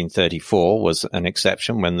 1934 was an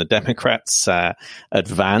exception when the Democrats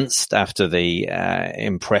advanced after the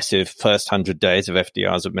impressive first 100 days of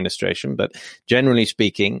FDR's administration. But generally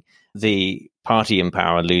speaking, the party in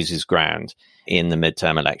power loses ground in the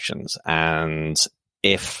midterm elections. And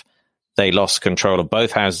if they lost control of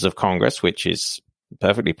both houses of Congress, which is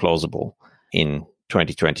perfectly plausible in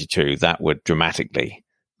 2022, that would dramatically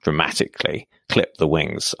clip the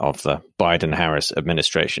wings of the Biden-Harris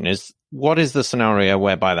administration. What is the scenario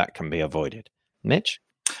whereby that can be avoided? Mitch?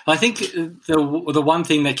 I think the one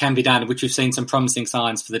thing that can be done, which we've seen some promising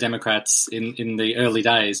signs for the Democrats in the early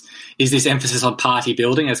days, is this emphasis on party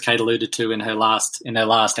building, as Kate alluded to in her last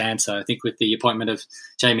answer. I think with the appointment of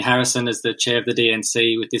Jamie Harrison as the chair of the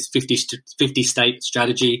DNC, with this 50-state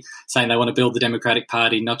strategy, saying they want to build the Democratic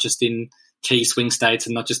Party not just in key swing states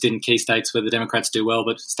and not just in key states where the Democrats do well,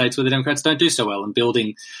 but states where the Democrats don't do so well, and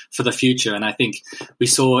building for the future. And I think we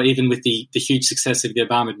saw, even with the huge success of the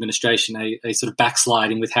Obama administration, a sort of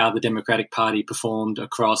backsliding with how the Democratic Party performed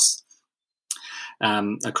across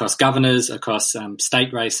governors, across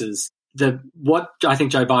state races. What I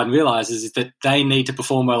think Joe Biden realizes is that they need to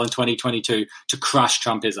perform well in 2022 to crush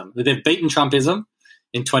Trumpism. They've beaten Trumpism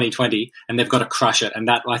in 2020, and they've got to crush it. And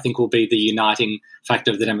that, I think, will be the uniting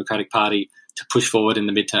factor of the Democratic Party to push forward in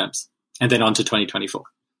the midterms and then on to 2024.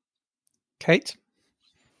 Kate?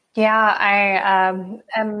 Yeah, I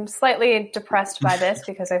am slightly depressed by this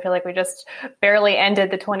because I feel like we just barely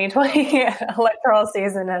ended the 2020 electoral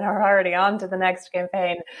season and are already on to the next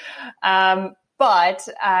campaign. But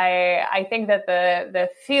I think that the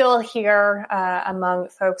feel here among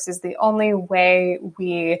folks is the only way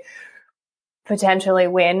we potentially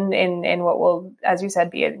win in what will, as you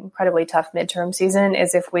said, be an incredibly tough midterm season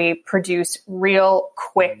is if we produce real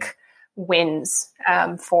quick wins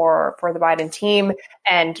for the Biden team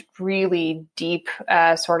and really deep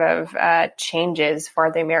changes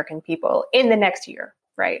for the American people in the next year.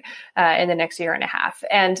 Right, in the next year and a half.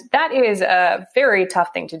 And that is a very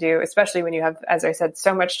tough thing to do, especially when you have, as I said,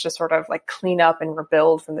 so much to sort of like clean up and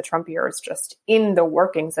rebuild from the Trump years just in the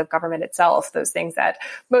workings of government itself, those things that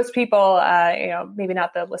most people, maybe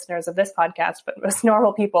not the listeners of this podcast, but most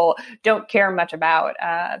normal people don't care much about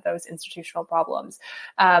those institutional problems.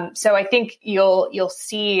 So I think you'll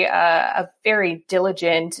see a very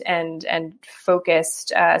diligent and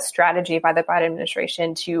focused strategy by the Biden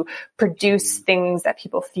administration to produce things that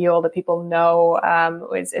people feel, that people know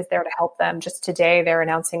is there to help them. Just today, they're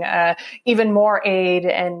announcing even more aid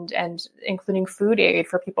and including food aid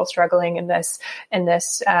for people struggling in this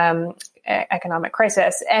economic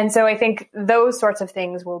crisis. And so I think those sorts of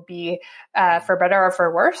things will be, for better or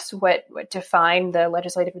for worse, what define the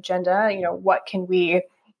legislative agenda. What can we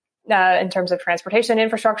in terms of transportation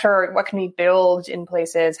infrastructure, what can we build in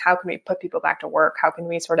places? How can we put people back to work? How can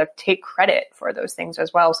we sort of take credit for those things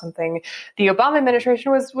as well? Something the Obama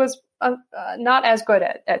administration was not as good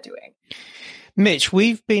at doing. Mitch,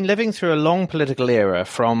 we've been living through a long political era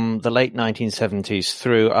from the late 1970s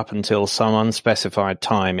through up until some unspecified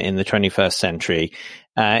time in the 21st century,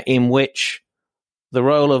 in which the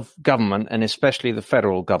role of government, and especially the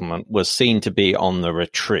federal government, was seen to be on the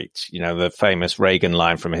retreat. The famous Reagan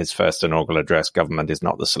line from his first inaugural address, "Government is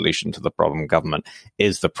not the solution to the problem, government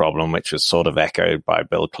is the problem," which was sort of echoed by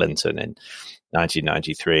Bill Clinton in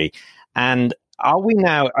 1993. And are we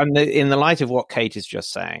now, in the light of what Kate is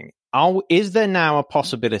just saying, is there now a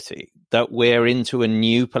possibility that we're into a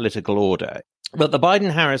new political order? But the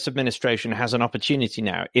Biden-Harris administration has an opportunity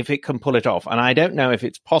now, if it can pull it off. And I don't know if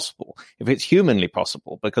it's possible, if it's humanly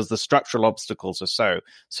possible, because the structural obstacles are so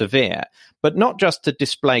severe, but not just to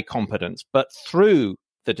display competence, but through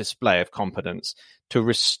the display of competence to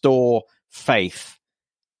restore faith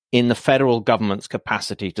in the federal government's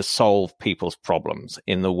capacity to solve people's problems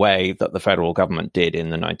in the way that the federal government did in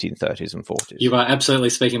the 1930s and 40s. You are absolutely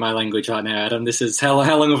speaking my language right now, Adam. This is how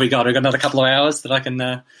long have we got? We've got another couple of hours that I can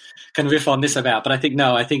riff on this about. But I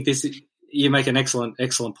think this. You make an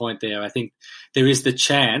excellent point there. I think there is the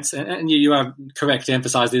chance, and you are correct to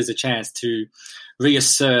emphasise there's a chance to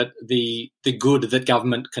reassert the good that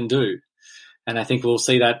government can do. And I think we'll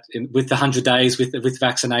see that with the 100 days with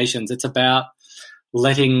vaccinations. It's about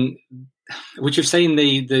letting, which you've seen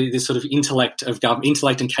the sort of intellect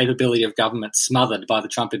and capability of government smothered by the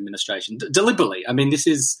Trump administration deliberately. I mean, this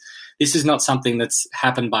is not something that's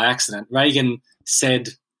happened by accident. Reagan said,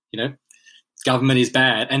 government is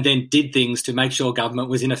bad, and then did things to make sure government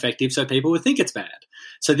was ineffective so people would think it's bad.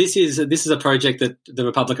 So this is a project that the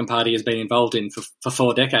Republican Party has been involved in for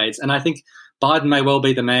 4 decades, and I think Biden may well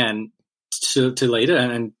be the man to lead it,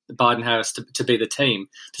 and Biden-Harris to be the team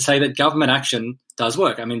to say that government action does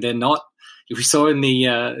work. I mean, they're not. We saw in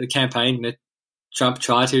the campaign that Trump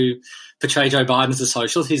tried to portray Joe Biden as a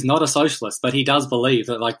socialist. He's not a socialist, but he does believe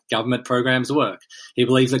that government programs work. He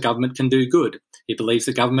believes that government can do good. He believes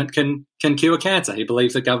that government can cure cancer. He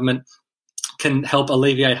believes that government can help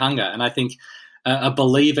alleviate hunger. And I think a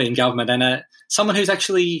believer in government and someone who's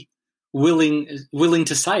actually willing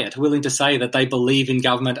to say it, willing to say that they believe in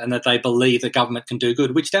government and that they believe that government can do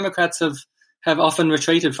good, which Democrats have often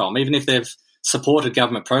retreated from. Even if they've supported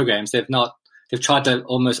government programs, they've tried to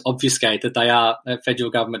almost obfuscate that they are federal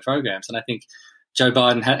government programs. And I think Joe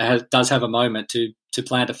Biden does have a moment to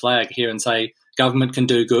plant a flag here and say government can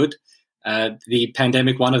do good. The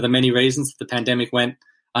pandemic, one of the many reasons the pandemic went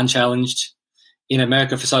unchallenged in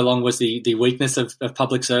America for so long was the weakness of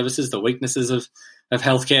public services, the weaknesses of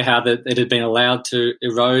healthcare, how that it had been allowed to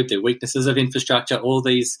erode, the weaknesses of infrastructure, all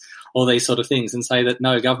these sort of things, and say that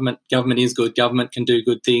no, government is good, government can do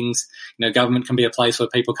good things. Government can be a place where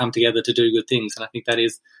people come together to do good things, and I think that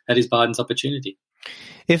is Biden's opportunity.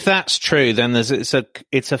 If that's true, then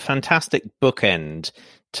it's a fantastic bookend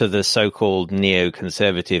to the so-called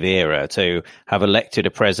neoconservative era to have elected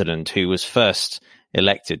a president who was first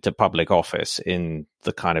elected to public office in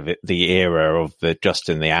the kind of the era of just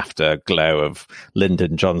in the afterglow of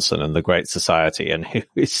Lyndon Johnson and the Great Society, and who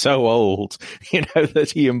is so old,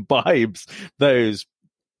 that he imbibes those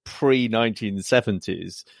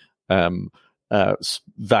pre-1970s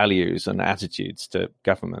values and attitudes to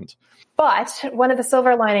government. But one of the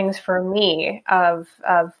silver linings for me of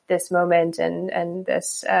this moment and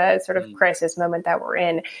this sort of crisis moment that we're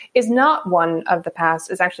in is not one of the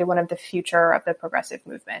past, is actually one of the future of the progressive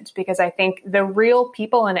movement. Because I think the real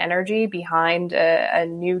people and energy behind a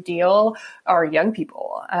New Deal are young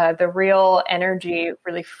people. The real energy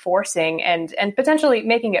really forcing and potentially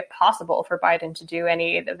making it possible for Biden to do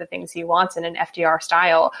any of the things he wants in an FDR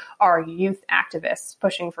style are youth activists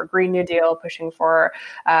pushing for Green New Deal, pushing for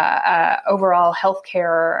overall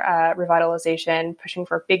healthcare revitalization, pushing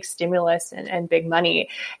for big stimulus and big money.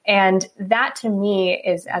 And that to me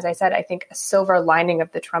is, as I said, I think a silver lining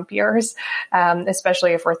of the Trump years,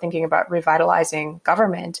 especially if we're thinking about revitalizing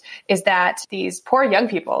government, is that these poor young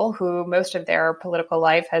people who most of their political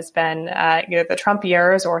life has been the Trump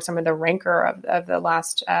years or some of the rancor of the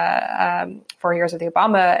last 4 years of the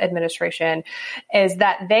Obama administration, is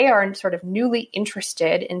that they are sort of newly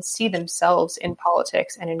interested and see themselves in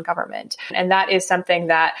politics and in government. And that is something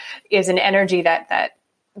that is an energy that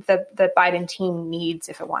the Biden team needs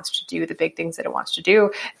if it wants to do the big things that it wants to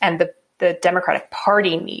do, and the Democratic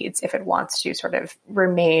Party needs if it wants to sort of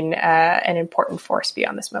remain an important force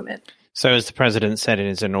beyond this moment. So as the president said in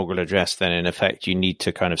his inaugural address, then in effect, you need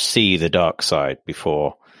to kind of see the dark side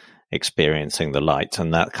before experiencing the light,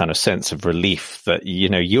 and that kind of sense of relief that,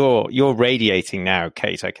 you're radiating now,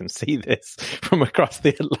 Kate. I can see this from across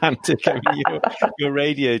the Atlantic. I mean, you're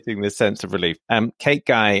radiating this sense of relief. Kate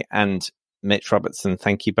Guy and Mitch Robertson,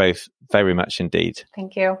 thank you both very much indeed.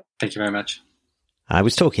 Thank you. Thank you very much. I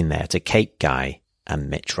was talking there to Kate Guy and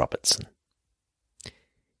Mitch Robertson.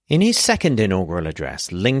 In his second inaugural address,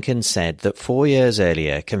 Lincoln said that 4 years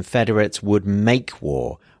earlier, Confederates would make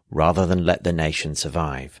war rather than let the nation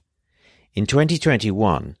survive. In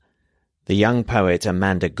 2021, the young poet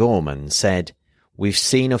Amanda Gorman said, "We've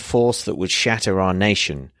seen a force that would shatter our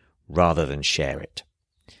nation rather than share it."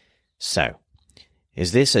 So,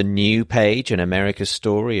 is this a new page in America's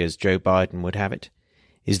story as Joe Biden would have it?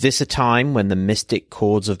 Is this a time when the mystic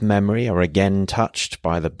chords of memory are again touched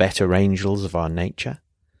by the better angels of our nature?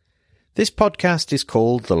 This podcast is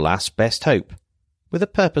called The Last Best Hope, with a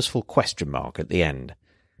purposeful question mark at the end.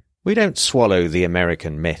 We don't swallow the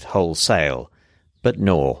American myth wholesale, but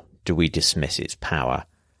nor do we dismiss its power.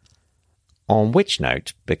 On which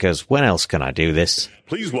note, because when else can I do this?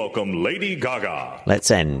 Please welcome Lady Gaga.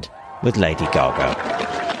 Let's end with Lady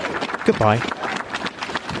Gaga. Goodbye.